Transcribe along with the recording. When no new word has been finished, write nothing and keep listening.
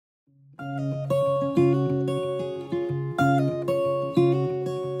Welcome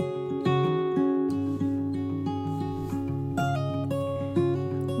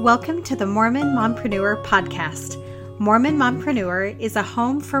to the Mormon Mompreneur Podcast. Mormon Mompreneur is a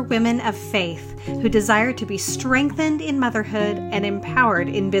home for women of faith who desire to be strengthened in motherhood and empowered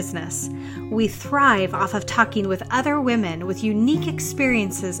in business. We thrive off of talking with other women with unique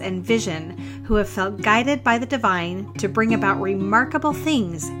experiences and vision who have felt guided by the divine to bring about remarkable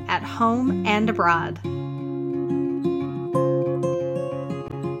things at home and abroad.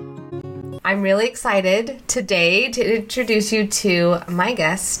 I'm really excited today to introduce you to my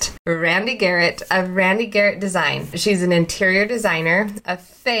guest, Randi Garrett of Randi Garrett Design. She's an interior designer, a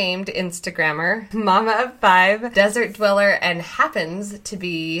famed Instagrammer, mama of 5, desert dweller, and happens to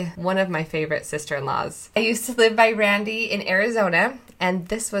be one of my favorite sister-in-laws. I used to live by Randi in Arizona, and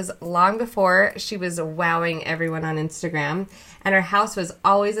this was long before she was wowing everyone on Instagram. And her house was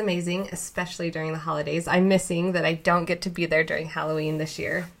always amazing, especially during the holidays. I'm missing that I don't get to be there during Halloween this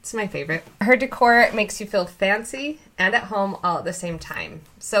year. It's my favorite. Her decor makes you feel fancy and at home all at the same time.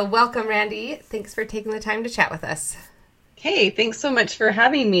 So welcome, Randi. Thanks for taking the time to chat with us. Hey, thanks so much for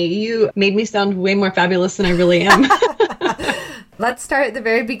having me. You made me sound way more fabulous than I really am. Let's start at the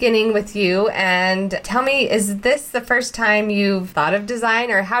very beginning with you and tell me, is this the first time you've thought of design,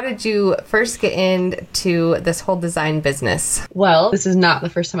 or how did you first get into this whole design business? Well, this is not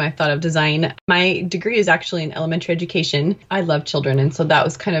the first time I've thought of design. My degree is actually in elementary education. I love children, and so that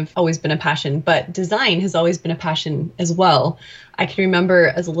was kind of always been a passion, but design has always been a passion as well. I can remember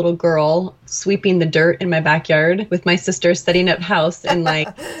as a little girl sweeping the dirt in my backyard with my sister, setting up house and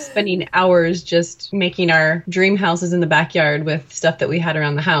spending hours just making our dream houses in the backyard with stuff that we had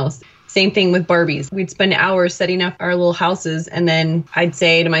around the house. Same thing with Barbies. We'd spend hours setting up our little houses, and then I'd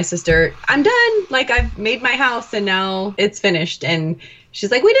say to my sister, I'm done. I've made my house and now it's finished. And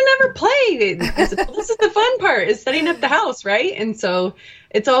she's like, we didn't ever play. I said, well, this is the fun part, is setting up the house, right? And so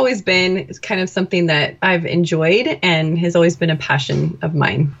it's always been kind of something that I've enjoyed and has always been a passion of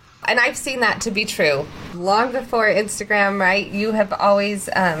mine. And I've seen that to be true. Long before Instagram, right? You have always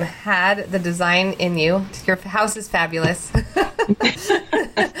had the design in you. Your house is fabulous.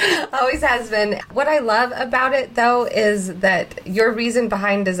 Always has been. What I love about it, though, is that your reason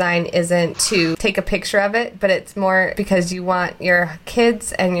behind design isn't to take a picture of it, but it's more because you want your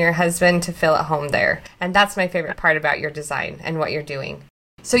kids and your husband to feel at home there. And that's my favorite part about your design and what you're doing.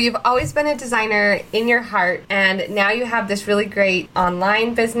 So you've always been a designer in your heart, and now you have this really great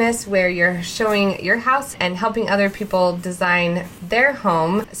online business where you're showing your house and helping other people design their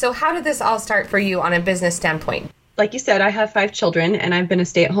home. So how did this all start for you on a business standpoint? Like you said, I have 5 children, and I've been a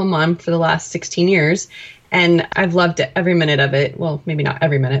stay-at-home mom for the last 16 years, and I've loved every minute of it. Well, maybe not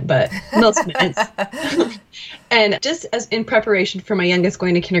every minute, but most minutes. And just as in preparation for my youngest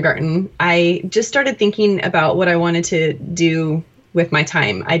going to kindergarten, I just started thinking about what I wanted to do with my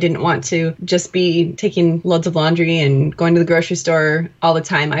time. I didn't want to just be taking loads of laundry and going to the grocery store all the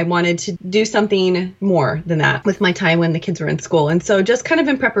time. I wanted to do something more than that with my time when the kids were in school. And so just kind of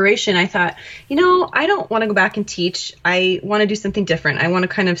in preparation, I thought, I don't want to go back and teach. I want to do something different. I want to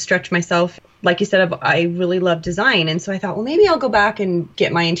kind of stretch myself. Like you said, I really love design. And so I thought, well, maybe I'll go back and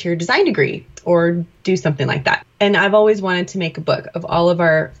get my interior design degree or do something like that. And I've always wanted to make a book of all of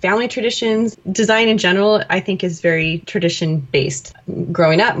our family traditions. Design in general, I think, is very tradition based.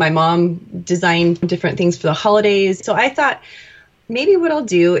 Growing up, my mom designed different things for the holidays. So I thought maybe what I'll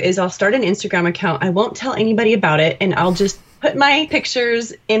do is I'll start an Instagram account. I won't tell anybody about it, and I'll just put my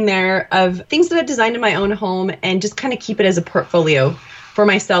pictures in there of things that I've designed in my own home and just kind of keep it as a portfolio for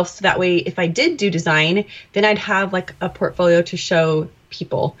myself. So that way, if I did do design, then I'd have a portfolio to show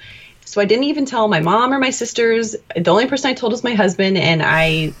people. So I didn't even tell my mom or my sisters. The only person I told was my husband, and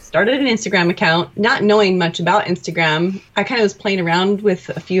I started an Instagram account, not knowing much about Instagram. I kind of was playing around with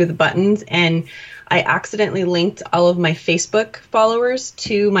a few of the buttons, and I accidentally linked all of my Facebook followers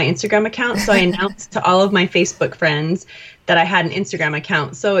to my Instagram account. So I announced to all of my Facebook friends that I had an Instagram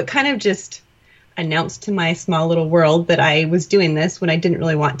account. So it kind of just announced to my small little world that I was doing this when I didn't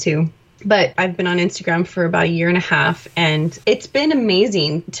really want to. But I've been on Instagram for about 1.5 years, and it's been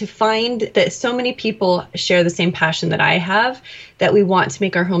amazing to find that so many people share the same passion that I have, that we want to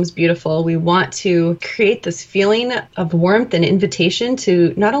make our homes beautiful. We want to create this feeling of warmth and invitation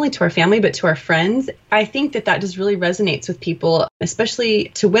to not only to our family, but to our friends. I think that just really resonates with people, especially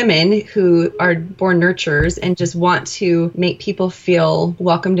to women who are born nurturers and just want to make people feel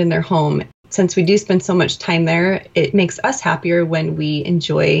welcomed in their home. Since we do spend so much time there, it makes us happier when we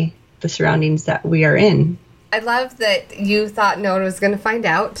enjoy the surroundings that we are in. I love that you thought no one was going to find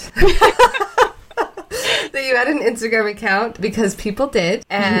out. that you had an Instagram account because people did,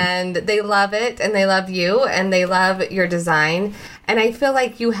 and they love it, and they love you, and they love your design. And I feel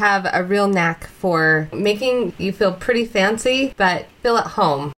like you have a real knack for making you feel pretty fancy, but feel at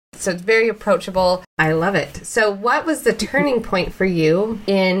home. So it's very approachable. I love it. So what was the turning point for you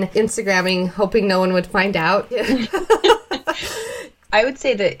in Instagramming, hoping no one would find out? I would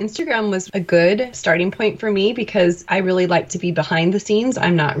say that Instagram was a good starting point for me because I really like to be behind the scenes.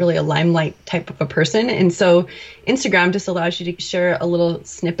 I'm not really a limelight type of a person. And so Instagram just allows you to share a little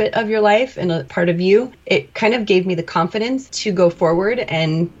snippet of your life and a part of you. It kind of gave me the confidence to go forward,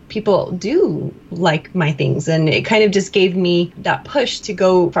 and people do like my things. And it kind of just gave me that push to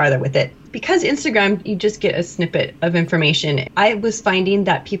go farther with it. Because Instagram, you just get a snippet of information. I was finding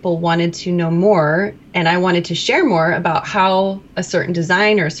that people wanted to know more, and I wanted to share more about how a certain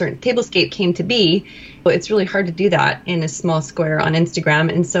design or a certain tablescape came to be. It's really hard to do that in a small square on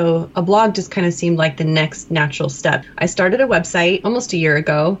Instagram. And so a blog just kind of seemed like the next natural step. I started a website almost a year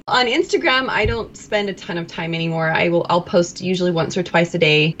ago. On Instagram, I don't spend a ton of time anymore. I'll post usually once or twice a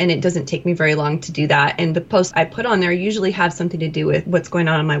day, and it doesn't take me very long to do that. And the posts I put on there usually have something to do with what's going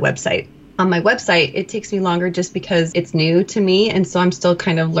on my website. On my website, it takes me longer just because it's new to me. And so I'm still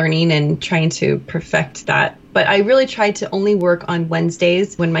kind of learning and trying to perfect that. But I really try to only work on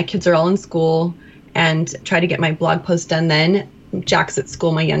Wednesdays when my kids are all in school and try to get my blog post done then. Jack's at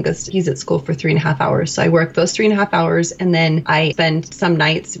school, my youngest, he's at school for 3.5 hours. So I work those 3.5 hours, and then I spend some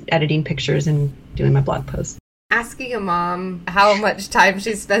nights editing pictures and doing my blog posts. Asking a mom how much time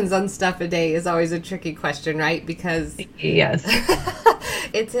she spends on stuff a day is always a tricky question, right? Because yes,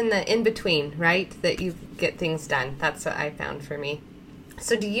 it's in the in-between, right, that you get things done. That's what I found for me.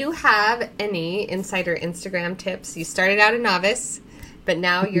 So do you have any insider Instagram tips? You started out a novice, but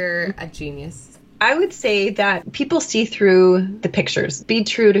now you're a genius. I would say that people see through the pictures. Be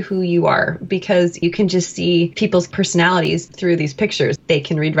true to who you are, because you can just see people's personalities through these pictures. They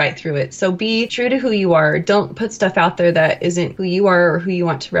can read right through it. So be true to who you are. Don't put stuff out there that isn't who you are or who you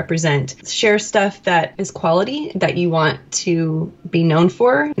want to represent. Share stuff that is quality, that you want to be known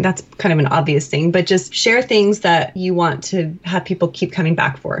for. That's kind of an obvious thing, but just share things that you want to have people keep coming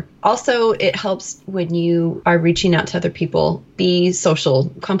back for. Also, it helps when you are reaching out to other people. Be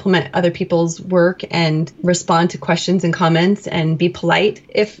social, compliment other people's work, and respond to questions and comments, and be polite.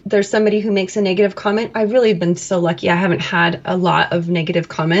 If there's somebody who makes a negative comment, I've really been so lucky. I haven't had a lot of negative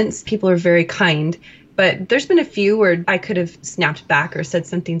comments. People are very kind. But there's been a few where I could have snapped back or said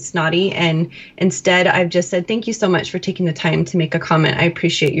something snotty, and instead I've just said, thank you so much for taking the time to make a comment. I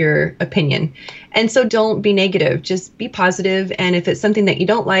appreciate your opinion. And so don't be negative, just be positive. And if it's something that you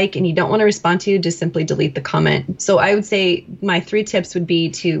don't like and you don't want to respond to, just simply delete the comment. So I would say my 3 tips would be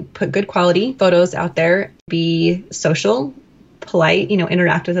to put good quality photos out there, be social, polite,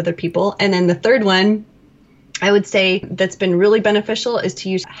 interact with other people. And then the third one, I would say that's been really beneficial is to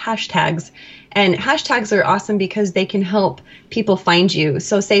use hashtags. And hashtags are awesome because they can help people find you.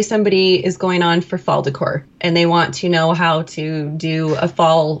 So say somebody is going on for fall decor and they want to know how to do a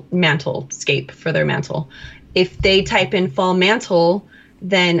fall mantlescape for their mantle. If they type in fall mantle,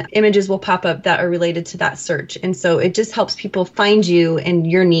 then images will pop up that are related to that search. And so it just helps people find you and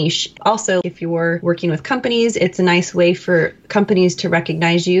your niche. Also, if you're working with companies, it's a nice way for companies to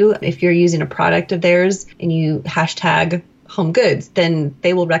recognize you. If you're using a product of theirs and you hashtag home goods, then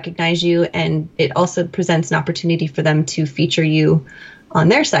they will recognize you. And it also presents an opportunity for them to feature you on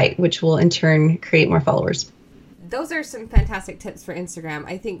their site, which will in turn create more followers. Those are some fantastic tips for Instagram.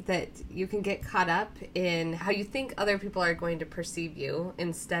 I think that you can get caught up in how you think other people are going to perceive you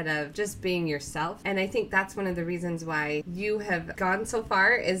instead of just being yourself. And I think that's one of the reasons why you have gone so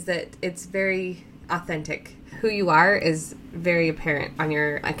far, is that it's very authentic. Who you are is very apparent on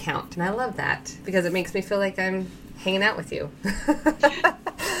your account. And I love that because it makes me feel like I'm hanging out with you.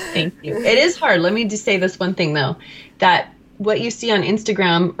 Thank you. It is hard. Let me just say this one thing, though, that what you see on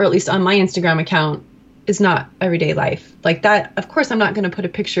Instagram, or at least on my Instagram account, is not everyday life. Like that, of course, I'm not going to put a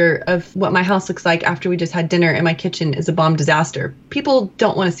picture of what my house looks like after we just had dinner and my kitchen is a bomb disaster. People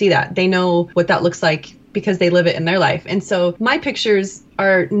don't want to see that. They know what that looks like because they live it in their life. And so my pictures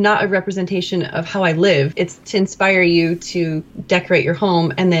are not a representation of how I live. It's to inspire you to decorate your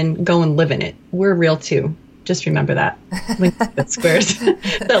home and then go and live in it. We're real too. Just remember that. That squares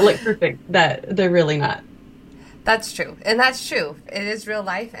that look perfect, that they're really not. That's true. And that's true. It is real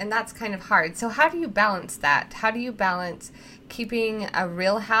life, and that's kind of hard. So how do you balance that? How do you balance keeping a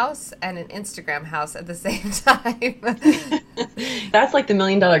real house and an Instagram house at the same time? That's like the $1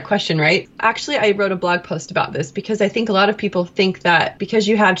 million question, right? Actually, I wrote a blog post about this because I think a lot of people think that because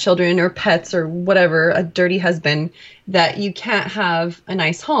you have children or pets or whatever, a dirty husband, that you can't have a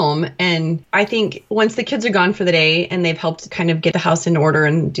nice home. And I think once the kids are gone for the day and they've helped kind of get the house in order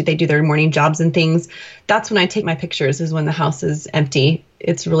and they do their morning jobs and things, that's when I take my pictures, is when the house is empty.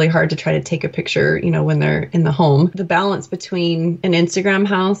 It's really hard to try to take a picture, when they're in the home. The balance between an Instagram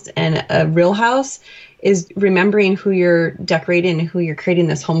house and a real house is remembering who you're decorating and who you're creating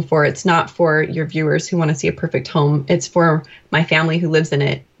this home for. It's not for your viewers who want to see a perfect home. It's for my family who lives in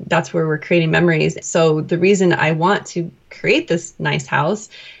it. That's where we're creating memories. So the reason I want to create this nice house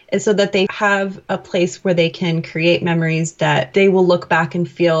is so that they have a place where they can create memories that they will look back and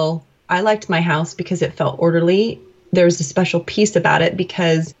feel, I liked my house because it felt orderly. There's a special piece about it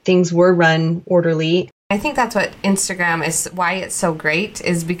because things were run orderly. I think that's what Instagram is, why it's so great,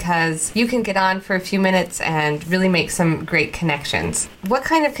 is because you can get on for a few minutes and really make some great connections. What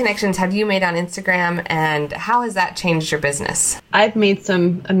kind of connections have you made on Instagram, and how has that changed your business? I've made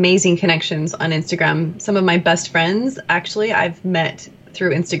some amazing connections on Instagram. Some of my best friends, actually, I've met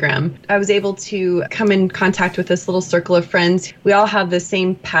through Instagram. I was able to come in contact with this little circle of friends. We all have the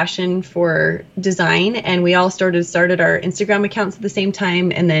same passion for design, and we all started our Instagram accounts at the same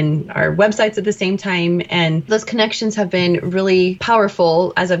time, and then our websites at the same time. And those connections have been really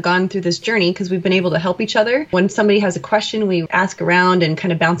powerful as I've gone through this journey, because we've been able to help each other. When somebody has a question, we ask around and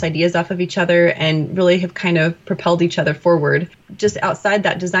kind of bounce ideas off of each other and really have kind of propelled each other forward. Just outside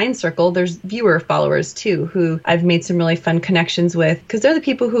that design circle, there's viewer followers too, who I've made some really fun connections with, because they're the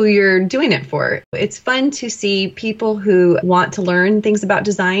people who you're doing it for. It's fun to see people who want to learn things about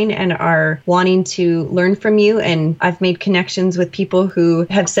design and are wanting to learn from you. And I've made connections with people who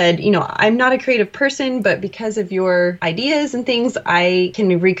have said, I'm not a creative person, but because of your ideas and things, I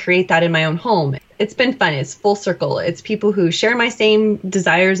can recreate that in my own home. It's been fun. It's full circle. It's people who share my same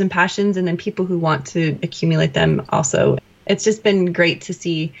desires and passions, and then people who want to accumulate them also. It's just been great to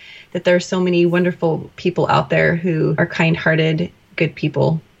see that there are so many wonderful people out there who are kind-hearted, good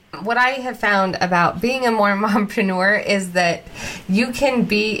people. What I have found about being a Mormon mompreneur is that you can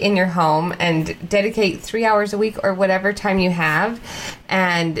be in your home and dedicate 3 hours a week or whatever time you have,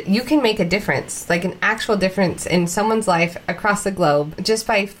 and you can make a difference, like an actual difference in someone's life across the globe, just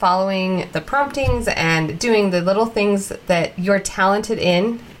by following the promptings and doing the little things that you're talented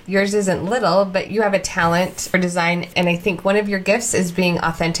in. Yours isn't little, but you have a talent for design. And I think one of your gifts is being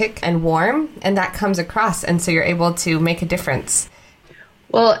authentic and warm, and that comes across. And so you're able to make a difference.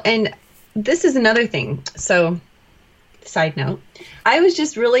 Well, and this is another thing. So, side note, I was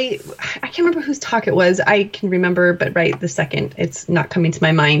just really, I can't remember whose talk it was. I can remember, but right the second, it's not coming to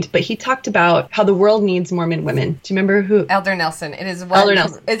my mind. But he talked about how the world needs Mormon women. Do you remember who? Elder Nelson. It is what, Elder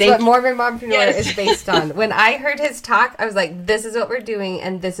Nelson. It's what Mormon Mompreneur is based on. When I heard his talk, I was like, this is what we're doing,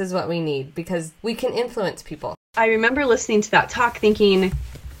 and this is what we need, because we can influence people. I remember listening to that talk thinking,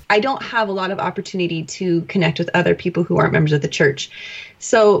 I don't have a lot of opportunity to connect with other people who aren't members of the church.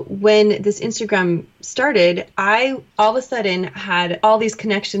 So when this Instagram started, I all of a sudden had all these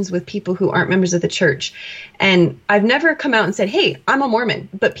connections with people who aren't members of the church. And I've never come out and said, hey, I'm a Mormon.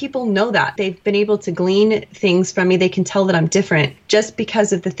 But people know that. They've been able to glean things from me. They can tell that I'm different just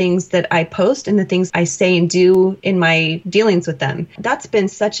because of the things that I post and the things I say and do in my dealings with them. That's been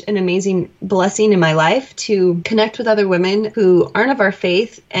such an amazing blessing in my life, to connect with other women who aren't of our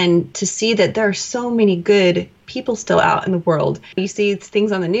faith and to see that there are so many good people still out in the world. You see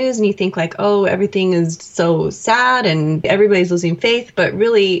things on the news and you think like, oh, everything is so sad and everybody's losing faith. But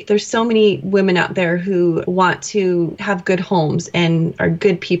really, there's so many women out there who want to have good homes and are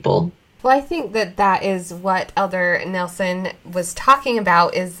good people. Well, I think that is what Elder Nelson was talking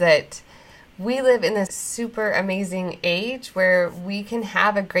about, is that we live in this super amazing age where we can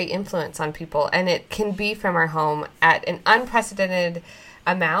have a great influence on people, and it can be from our home at an unprecedented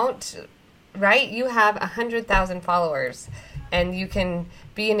amount. Right? You have 100,000 followers, and you can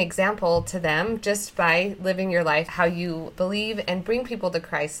be an example to them just by living your life how you believe and bring people to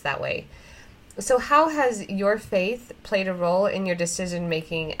Christ that way. So how has your faith played a role in your decision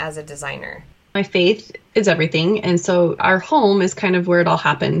making as a designer? My faith is everything. And so our home is kind of where it all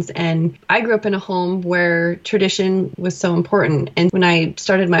happens. And I grew up in a home where tradition was so important. And when I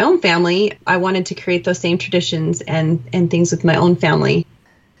started my own family, I wanted to create those same traditions and things with my own family.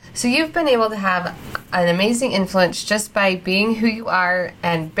 So you've been able to have an amazing influence just by being who you are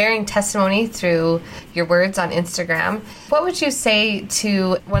and bearing testimony through your words on Instagram. What would you say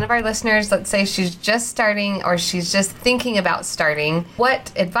to one of our listeners? Let's say she's just starting or she's just thinking about starting.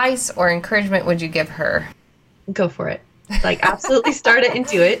 What advice or encouragement would you give her? Go for it. Like, absolutely start it and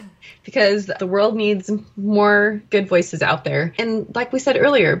do it, because the world needs more good voices out there. And like we said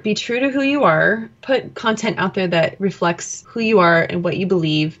earlier, be true to who you are, put content out there that reflects who you are and what you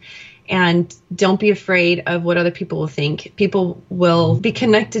believe. And don't be afraid of what other people will think. People will be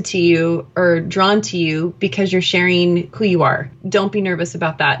connected to you or drawn to you because you're sharing who you are. Don't be nervous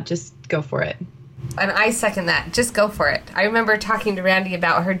about that. Just go for it. And I second that. Just go for it. I remember talking to Randi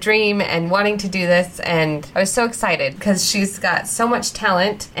about her dream and wanting to do this, and I was so excited because she's got so much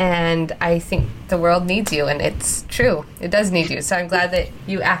talent, and I think the world needs you, and it's true. It does need you, so I'm glad that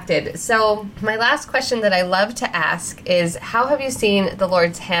you acted. So my last question that I love to ask is, how have you seen the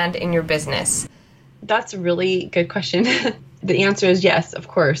Lord's hand in your business? That's a really good question. The answer is yes, of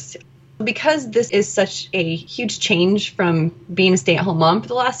course. Because this is such a huge change from being a stay-at-home mom for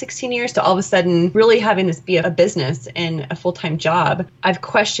the last 16 years to all of a sudden really having this be a business and a full-time job, I've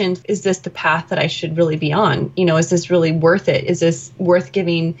questioned, is this the path that I should really be on? You know, is this really worth it? Is this worth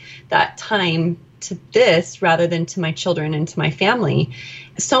giving that time to this rather than to my children and to my family?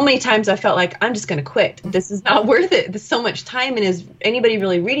 So many times I felt like I'm just going to quit. This is not worth it. There's so much time. And is anybody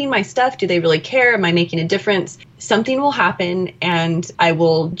really reading my stuff? Do they really care? Am I making a difference? Something will happen and I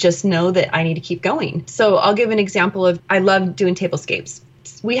will just know that I need to keep going. So I'll give an example of, I love doing tablescapes.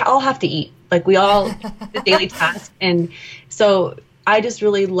 We all have to eat. Like, we all the daily task. And so I just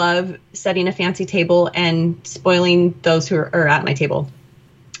really love setting a fancy table and spoiling those who are at my table.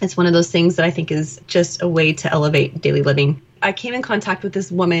 It's one of those things that I think is just a way to elevate daily living. I came in contact with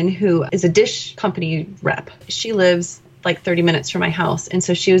this woman who is a dish company rep. She lives like 30 minutes from my house. And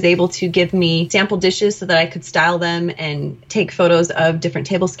so she was able to give me sample dishes so that I could style them and take photos of different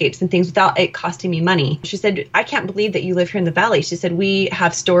tablescapes and things without it costing me money. She said, I can't believe that you live here in the Valley. She said, we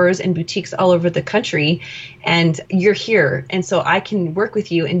have stores and boutiques all over the country and you're here. And so I can work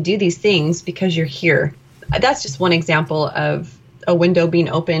with you and do these things because you're here. That's just one example of a window being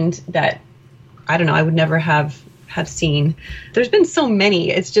opened that, I don't know, I would never have seen. There's been so many.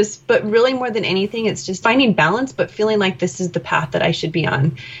 It's just, but really more than anything, it's just finding balance, but feeling like this is the path that I should be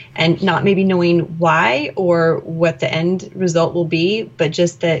on, and not maybe knowing why or what the end result will be, but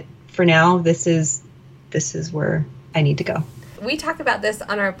just that for now, this is where I need to go. We talk about this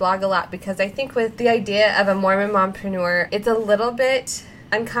on our blog a lot because I think with the idea of a Mormon mompreneur, it's a little bit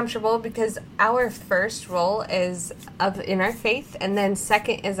uncomfortable because our first role is in our faith, and then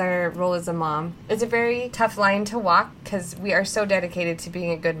second is our role as a mom. It's a very tough line to walk because we are so dedicated to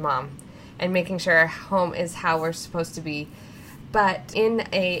being a good mom and making sure our home is how we're supposed to be. But in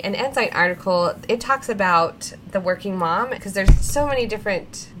an Ensign article, it talks about the working mom because there's so many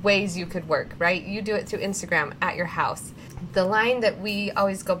different ways you could work, right? You do it through Instagram at your house. The line that we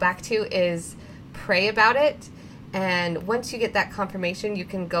always go back to is pray about it. And once you get that confirmation, you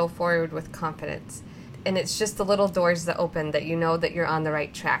can go forward with confidence. And it's just the little doors that open that you know that you're on the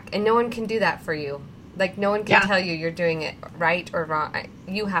right track. And no one can do that for you. Like, no one can tell you you're doing it right or wrong.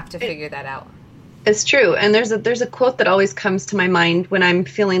 You have to figure that out. It's true. And there's a quote that always comes to my mind when I'm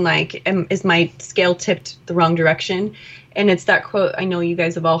feeling like, is my scale tipped the wrong direction? And it's that quote I know you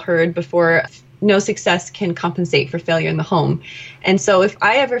guys have all heard before: no success can compensate for failure in the home. And so if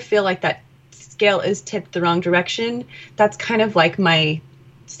I ever feel like that scale is tipped the wrong direction, that's kind of like my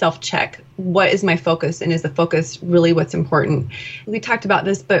self-check. What is my focus, and is the focus really what's important? We talked about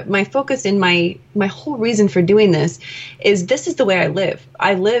this, but my focus and my whole reason for doing this is the way I live.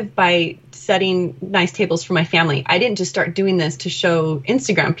 I live by setting nice tables for my family. I didn't just start doing this to show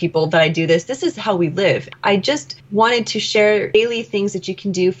Instagram people that I do this. This is how we live. I just wanted to share daily things that you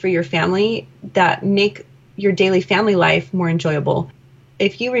can do for your family that make your daily family life more enjoyable.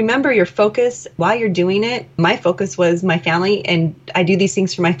 If you remember your focus while you're doing it, my focus was my family, and I do these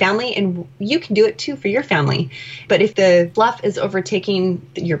things for my family, and you can do it too for your family. But if the fluff is overtaking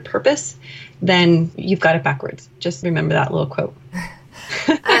your purpose, then you've got it backwards. Just remember that little quote.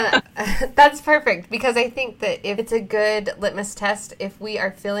 That's perfect, because I think that if it's a good litmus test, if we are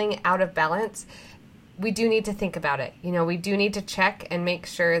feeling out of balance, we do need to think about it. You know, we do need to check and make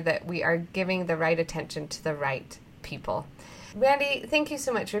sure that we are giving the right attention to the right people. Randi, thank you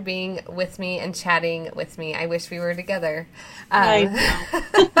so much for being with me and chatting with me. I wish we were together. But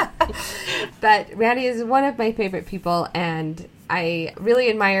Randi is one of my favorite people, and I really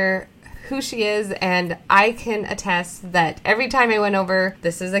admire who she is, and I can attest that every time I went over,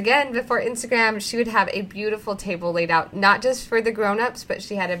 this is again before Instagram, she would have a beautiful table laid out, not just for the grown-ups, but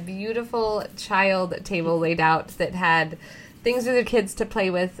she had a beautiful child table laid out that had things for the kids to play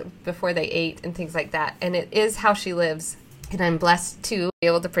with before they ate and things like that. And it is how she lives. And I'm blessed to be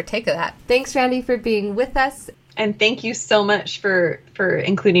able to partake of that. Thanks, Randi, for being with us. And thank you so much for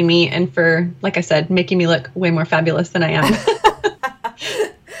including me and for, like I said, making me look way more fabulous than I am.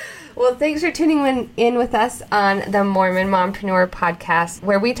 Well, thanks for tuning in with us on the Mormon Mompreneur podcast,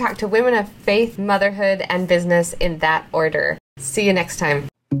 where we talk to women of faith, motherhood, and business in that order. See you next time.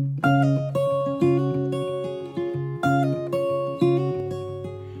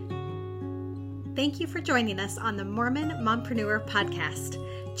 Thank you for joining us on the Mormon Mompreneur podcast.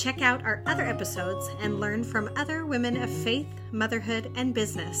 Check out our other episodes and learn from other women of faith, motherhood, and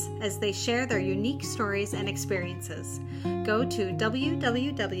business as they share their unique stories and experiences. Go to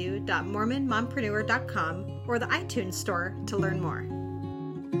www.mormonmompreneur.com or the iTunes store to learn more.